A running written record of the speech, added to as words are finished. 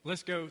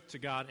Let's go to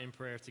God in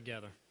prayer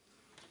together.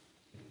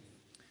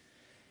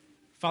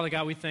 Father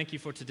God, we thank you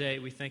for today.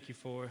 We thank you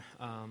for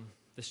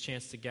this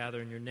chance to gather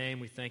in your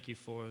name. We thank you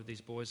for these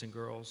boys and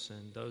girls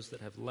and those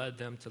that have led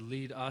them to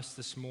lead us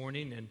this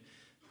morning and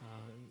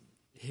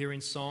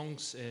hearing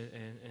songs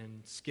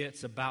and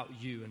skits about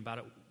you and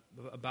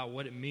about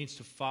what it means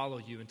to follow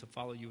you and to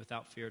follow you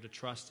without fear, to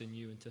trust in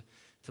you and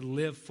to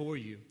live for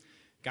you.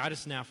 Guide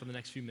us now for the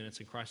next few minutes.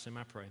 In Christ's name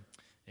I pray.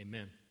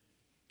 Amen.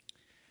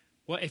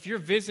 Well, if you're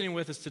visiting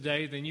with us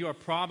today, then you are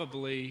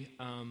probably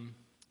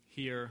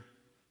here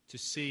to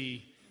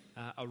see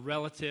a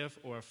relative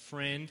or a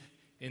friend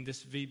in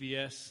this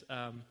VBS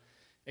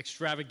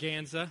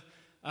extravaganza.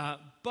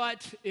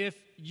 But if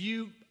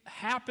you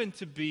happen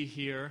to be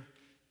here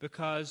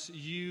because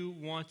you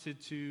wanted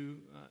to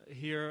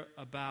hear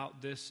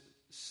about this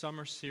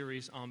summer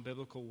series on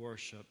biblical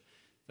worship,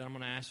 then I'm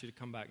going to ask you to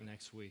come back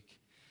next week.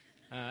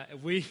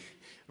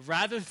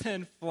 Rather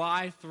than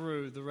fly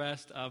through the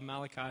rest of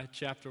Malachi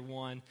chapter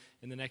 1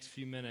 in the next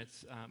few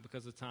minutes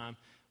because of time,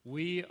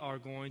 we are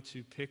going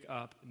to pick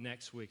up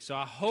next week. So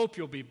I hope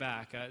you'll be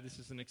back. This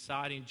is an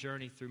exciting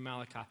journey through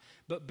Malachi.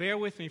 But bear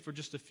with me for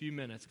just a few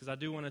minutes because I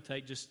do want to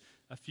take just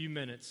a few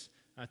minutes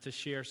to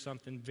share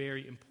something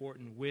very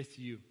important with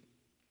you.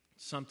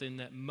 Something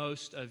that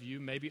most of you,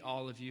 maybe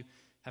all of you,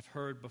 have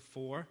heard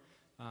before.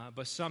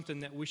 But something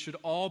that we should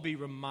all be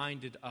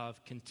reminded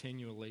of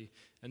continually,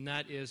 and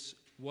that is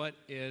what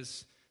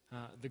is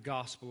the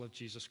gospel of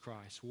Jesus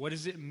Christ. What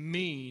does it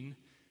mean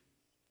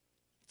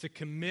to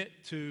commit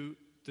to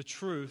the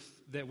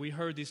truth that we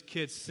heard these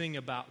kids sing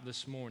about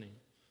this morning?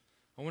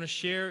 I want to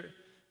share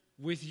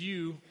with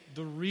you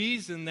the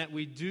reason that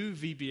we do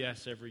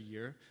VBS every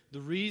year, the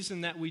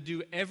reason that we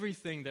do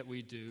everything that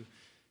we do,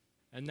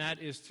 and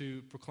that is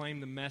to proclaim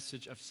the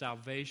message of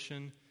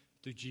salvation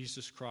through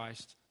Jesus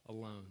Christ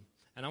alone.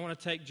 And I want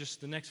to take just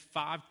the next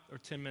 5 or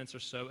 10 minutes or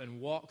so and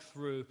walk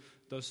through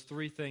those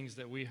 3 things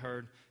that we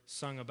heard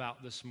sung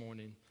about this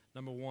morning.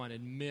 Number 1,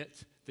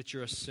 admit that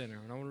you're a sinner.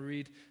 And I want to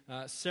read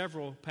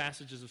several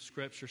passages of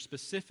Scripture,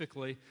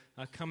 specifically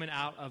coming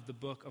out of the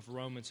book of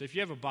Romans. So if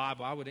you have a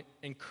Bible, I would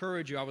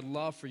encourage you, I would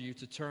love for you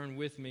to turn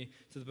with me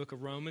to the book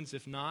of Romans.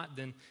 If not,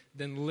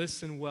 then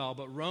listen well.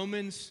 But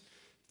Romans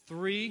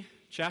 3,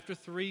 chapter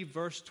 3,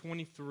 verse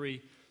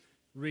 23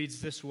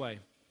 reads this way.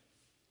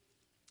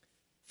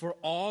 For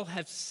all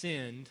have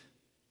sinned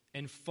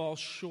and fall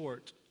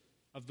short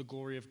of the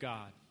glory of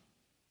God.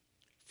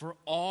 For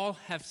all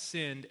have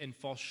sinned and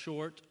fall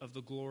short of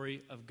the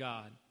glory of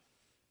God.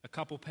 A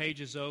couple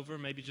pages over,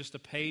 maybe just a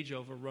page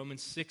over,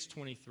 Romans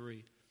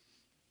 6:23.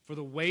 For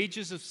the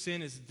wages of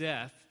sin is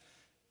death,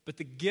 but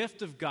the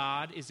gift of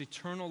God is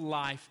eternal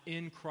life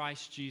in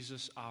Christ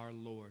Jesus our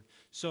Lord.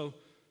 So,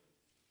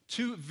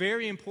 2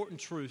 very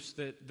important truths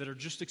that are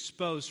just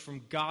exposed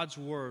from God's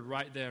Word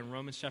right there in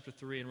Romans chapter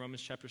 3 and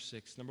Romans chapter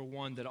 6. Number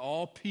 1, that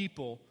all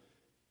people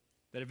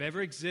that have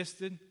ever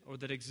existed or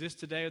that exist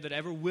today or that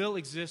ever will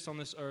exist on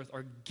this earth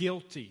are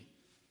guilty,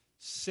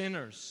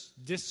 sinners,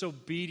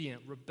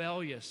 disobedient,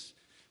 rebellious.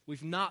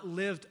 We've not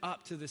lived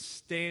up to the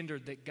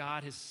standard that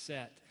God has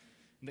set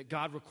and that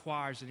God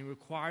requires, and He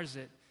requires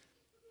it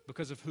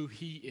because of who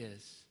He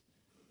is.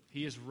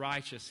 He is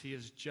righteous, He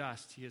is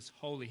just, He is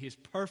holy, He is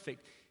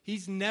perfect.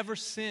 He's never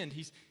sinned.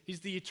 He's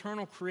the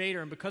eternal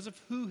creator. And because of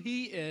who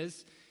He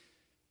is,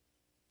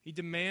 He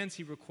demands,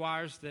 He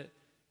requires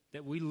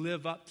that we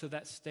live up to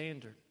that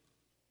standard.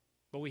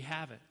 But we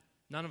haven't.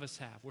 None of us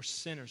have. We're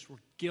sinners. We're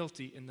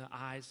guilty in the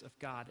eyes of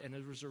God. And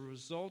as a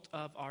result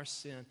of our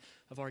sin,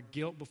 of our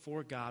guilt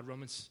before God,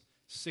 Romans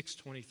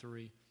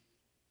 6:23,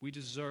 we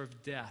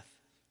deserve death.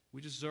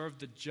 We deserve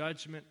the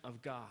judgment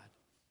of God.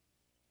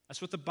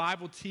 That's what the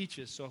Bible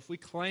teaches. So if we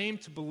claim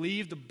to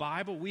believe the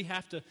Bible, we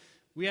have to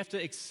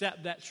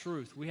accept that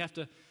truth. We have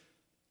to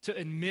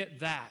admit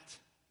that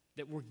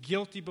we're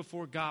guilty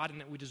before God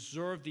and that we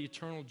deserve the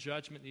eternal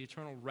judgment, the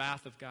eternal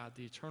wrath of God,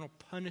 the eternal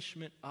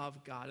punishment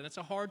of God. And that's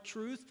a hard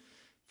truth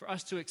for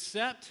us to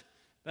accept.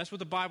 That's what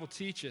the Bible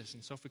teaches.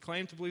 And so if we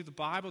claim to believe the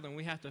Bible, then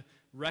we have to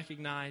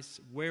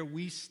recognize where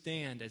we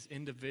stand as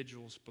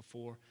individuals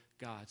before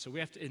God. So we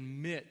have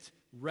to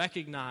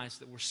recognize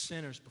that we're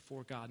sinners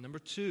before God. Number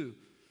 2,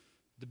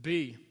 the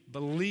B,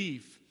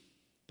 believe.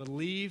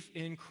 Believe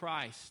in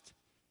Christ.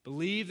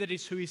 Believe that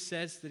He's who He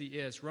says that He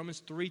is.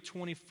 Romans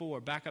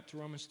 3:24. Back up to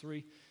Romans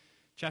 3,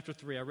 chapter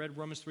 3. I read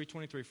Romans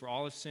 3:23. For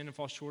all have sinned and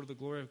fall short of the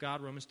glory of God.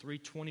 Romans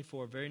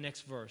 3:24. Very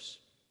next verse.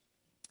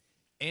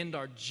 And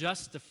are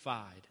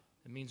justified.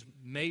 It means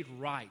made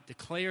right,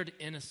 declared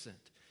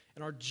innocent.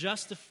 And are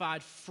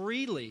justified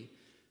freely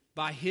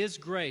by His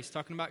grace.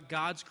 Talking about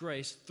God's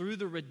grace. Through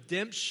the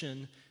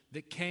redemption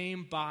that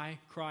came by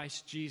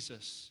Christ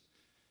Jesus.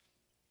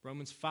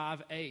 Romans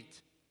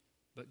 5:8.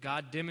 But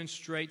God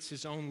demonstrates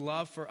His own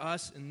love for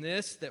us in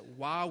this, that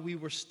while we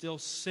were still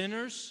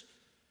sinners,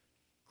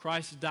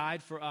 Christ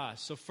died for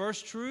us. So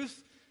first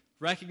truth,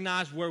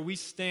 recognize where we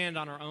stand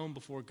on our own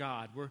before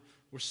God.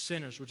 We're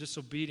sinners. We're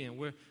disobedient.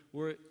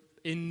 We're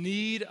in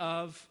need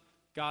of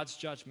God's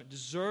judgment,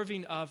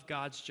 deserving of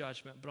God's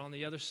judgment. But on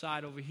the other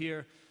side over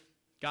here,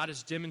 God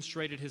has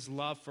demonstrated his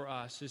love for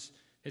us,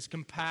 his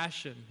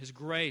compassion, his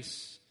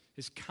grace,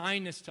 his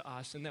kindness to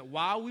us, and that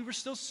while we were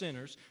still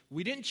sinners,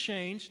 we didn't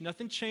change.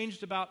 Nothing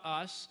changed about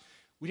us.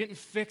 We didn't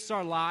fix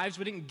our lives.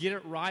 We didn't get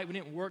it right. We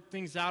didn't work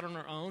things out on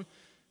our own.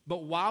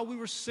 But while we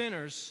were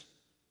sinners,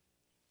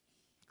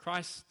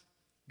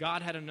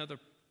 God had another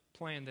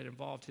plan that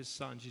involved his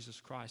Son, Jesus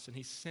Christ, and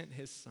he sent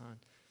his Son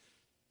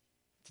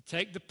to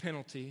take the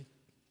penalty,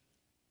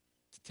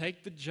 to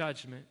take the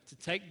judgment, to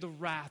take the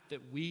wrath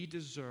that we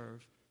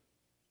deserve,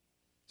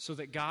 so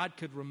that God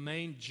could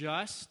remain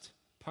just,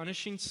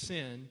 punishing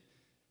sin,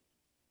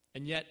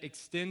 and yet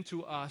extend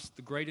to us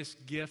the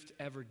greatest gift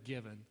ever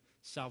given,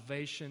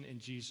 salvation in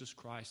Jesus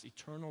Christ,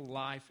 eternal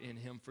life in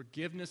him,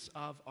 forgiveness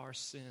of our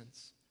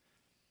sins.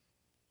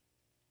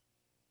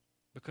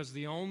 Because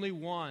the only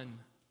one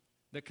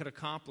that could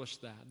accomplish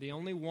that, the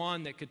only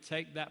one that could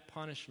take that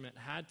punishment,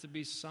 had to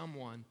be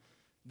someone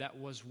that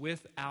was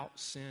without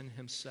sin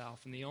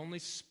himself. And the only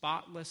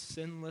spotless,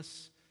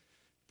 sinless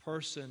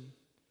person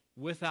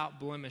without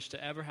blemish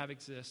to ever have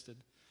existed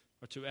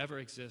or to ever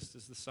exist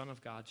is the Son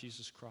of God,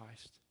 Jesus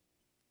Christ.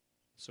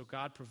 So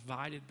God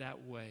provided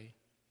that way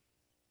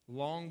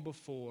long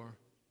before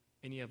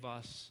any of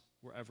us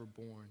were ever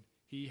born.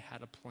 He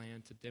had a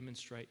plan to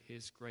demonstrate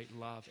his great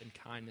love and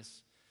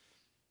kindness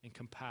and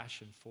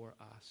compassion for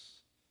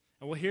us.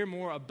 And we'll hear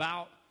more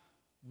about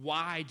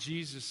why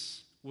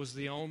Jesus was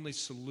the only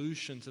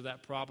solution to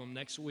that problem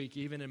next week,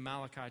 even in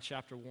Malachi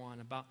chapter 1,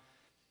 about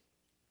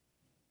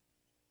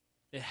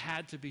it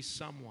had to be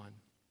someone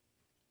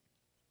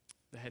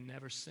that had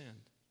never sinned.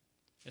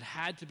 It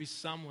had to be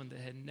someone that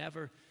had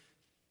never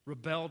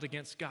rebelled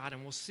against God.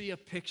 And we'll see a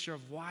picture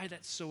of why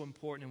that's so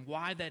important and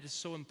why that is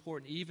so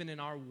important even in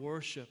our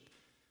worship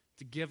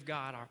to give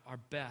God our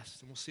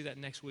best. And we'll see that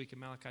next week in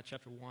Malachi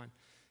chapter 1.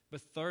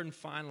 But third and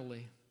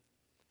finally,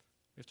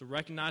 we have to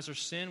recognize our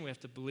sin. We have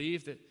to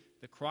believe that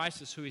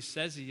Christ is who he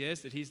says he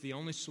is, that he's the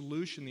only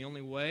solution, the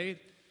only way,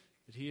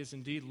 that he is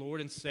indeed Lord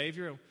and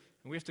Savior. And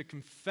we have to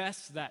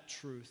confess that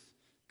truth,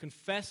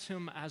 confess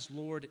him as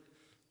Lord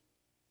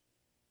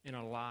in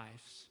our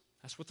lives.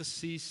 That's what the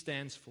C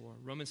stands for.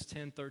 Romans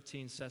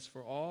 10:13 says,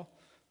 "For all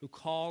who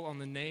call on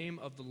the name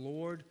of the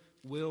Lord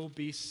will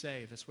be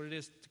saved." That's what it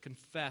is to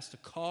confess, to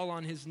call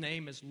on his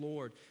name as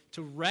Lord,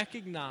 to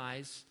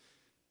recognize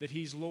that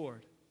he's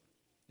Lord.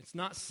 It's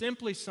not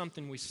simply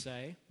something we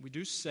say. We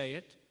do say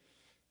it,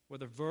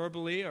 whether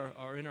verbally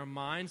or in our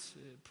minds,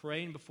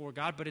 praying before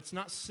God, but it's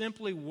not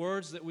simply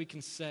words that we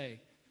can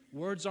say.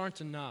 Words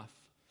aren't enough.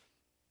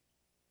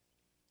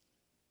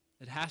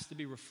 It has to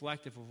be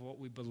reflective of what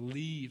we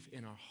believe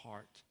in our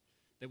heart,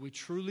 that we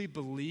truly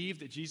believe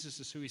that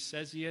Jesus is who he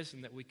says he is,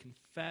 and that we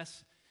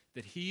confess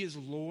that he is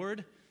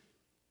Lord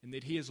and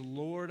that he is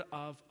Lord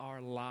of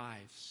our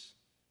lives.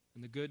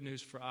 And the good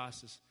news for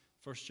us is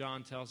 1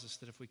 John tells us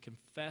that if we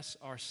confess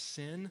our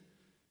sin,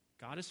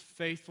 God is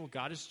faithful,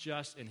 God is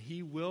just, and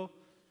he will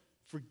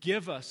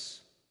forgive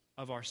us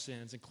of our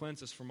sins and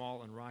cleanse us from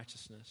all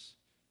unrighteousness.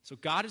 So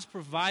God has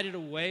provided a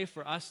way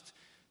for us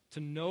to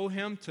know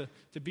him, to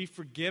be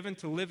forgiven,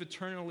 to live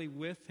eternally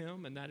with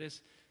him, and that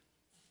is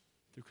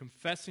through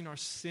confessing our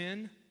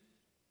sin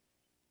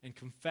and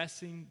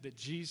confessing that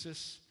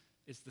Jesus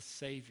is the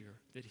Savior,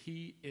 that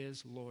he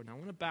is Lord. Now I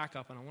want to back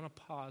up and I want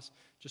to pause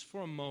just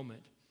for a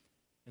moment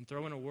and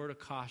throw in a word of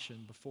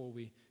caution before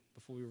we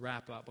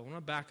wrap up. I want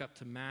to back up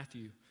to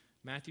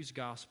Matthew's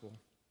Gospel,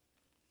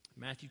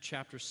 Matthew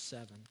chapter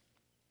 7.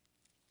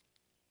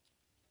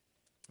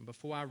 And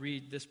before I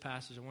read this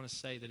passage, I want to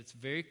say that it's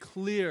very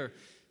clear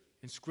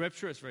in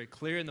Scripture, it's very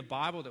clear in the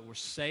Bible that we're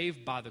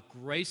saved by the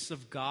grace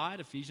of God,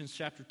 Ephesians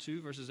chapter 2,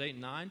 verses 8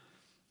 and 9,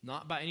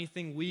 not by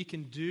anything we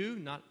can do,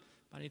 not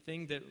by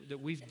anything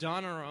that we've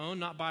done on our own,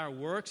 not by our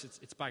works.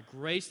 It's by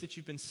grace that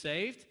you've been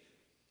saved.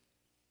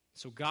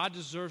 So God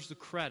deserves the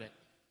credit.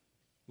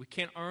 We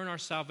can't earn our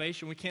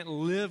salvation. We can't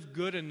live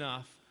good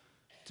enough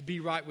to be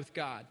right with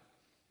God.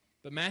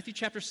 But Matthew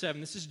chapter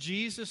 7, this is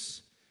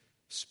Jesus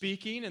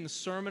speaking in the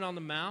Sermon on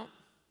the Mount,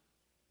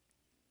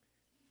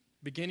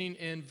 beginning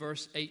in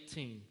verse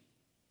 18.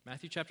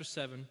 Matthew chapter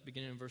 7,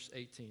 beginning in verse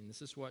 18.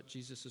 This is what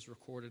Jesus is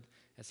recorded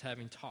as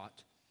having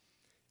taught.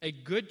 "A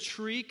good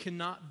tree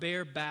cannot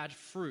bear bad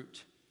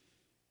fruit,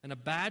 and a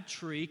bad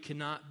tree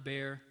cannot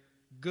bear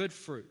good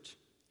fruit.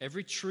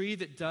 Every tree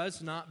that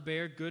does not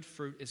bear good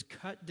fruit is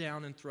cut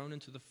down and thrown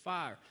into the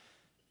fire.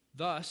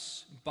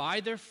 Thus, by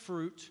their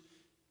fruit,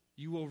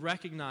 you will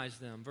recognize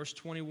them." Verse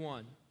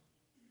 21.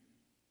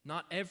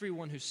 "Not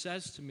everyone who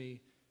says to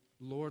me,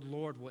 'Lord,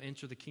 Lord,' will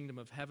enter the kingdom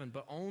of heaven,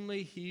 but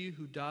only he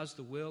who does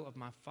the will of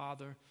my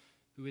Father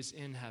who is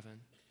in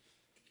heaven."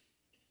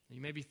 And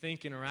you may be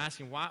thinking or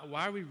asking, why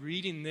are we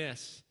reading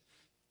this?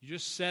 You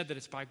just said that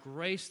it's by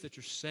grace that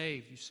you're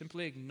saved. You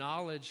simply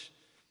acknowledge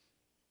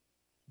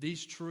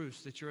these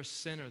truths, that you're a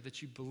sinner,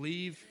 that you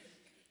believe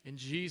in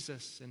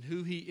Jesus and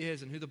who he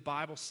is and who the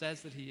Bible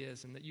says that he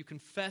is, and that you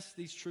confess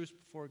these truths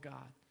before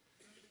God.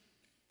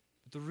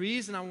 But the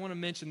reason I want to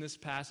mention this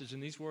passage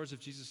and these words of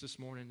Jesus this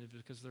morning is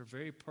because they're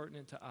very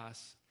pertinent to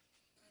us.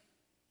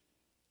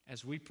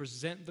 as we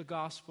present the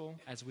gospel,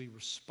 as we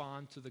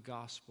respond to the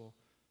gospel.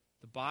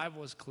 The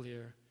Bible is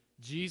clear.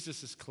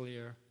 Jesus is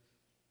clear.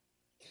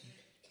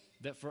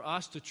 That for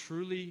us to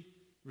truly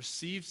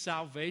receive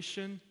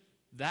salvation,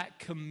 that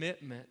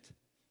commitment,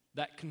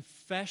 that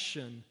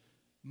confession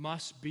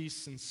must be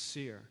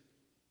sincere.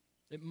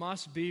 It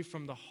must be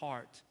from the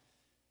heart.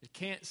 It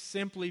can't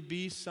simply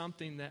be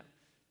something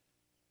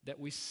that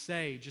we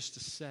say just to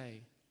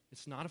say.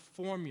 It's not a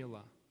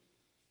formula.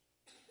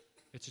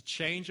 It's a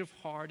change of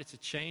heart. It's a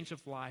change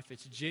of life.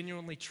 It's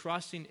genuinely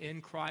trusting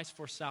in Christ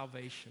for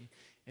salvation.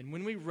 And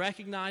when we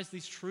recognize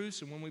these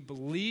truths and when we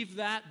believe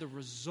that, the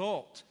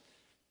result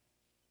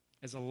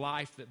is a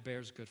life that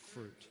bears good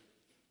fruit,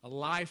 a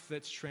life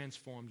that's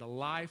transformed, a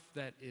life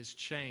that is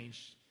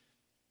changed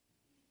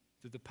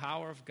through the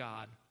power of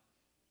God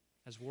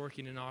as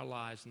working in our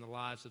lives and the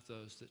lives of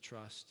those that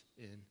trust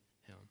in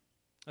Him.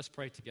 Let's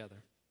pray together.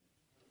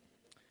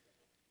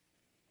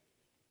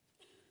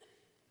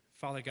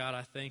 Father God,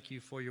 I thank you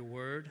for your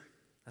word.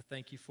 I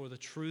thank you for the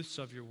truths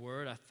of your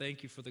word. I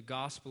thank you for the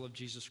gospel of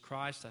Jesus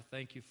Christ. I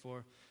thank you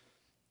for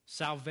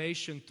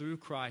salvation through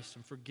Christ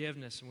and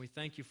forgiveness. And we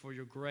thank you for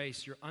your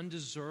grace, your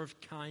undeserved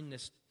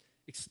kindness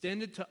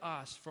extended to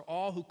us for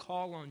all who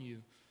call on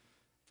you,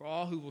 for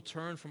all who will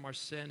turn from our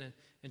sin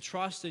and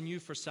trust in you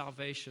for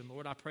salvation.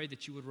 Lord, I pray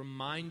that you would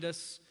remind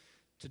us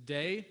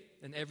today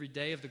and every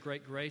day of the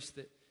great grace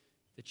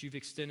that you've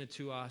extended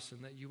to us,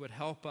 and that you would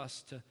help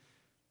us to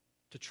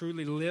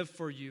truly live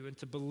for you and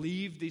to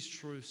believe these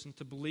truths and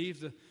to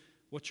believe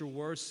what your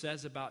word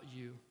says about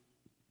you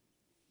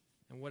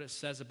and what it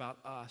says about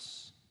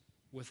us.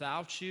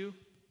 Without you,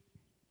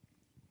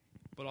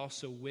 but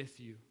also with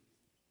you.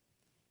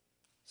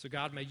 So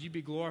God, may you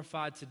be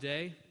glorified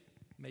today.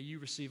 May you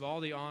receive all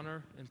the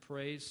honor and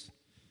praise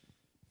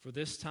for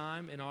this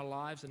time in our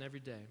lives and every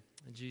day.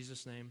 In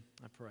Jesus' name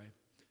I pray.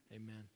 Amen.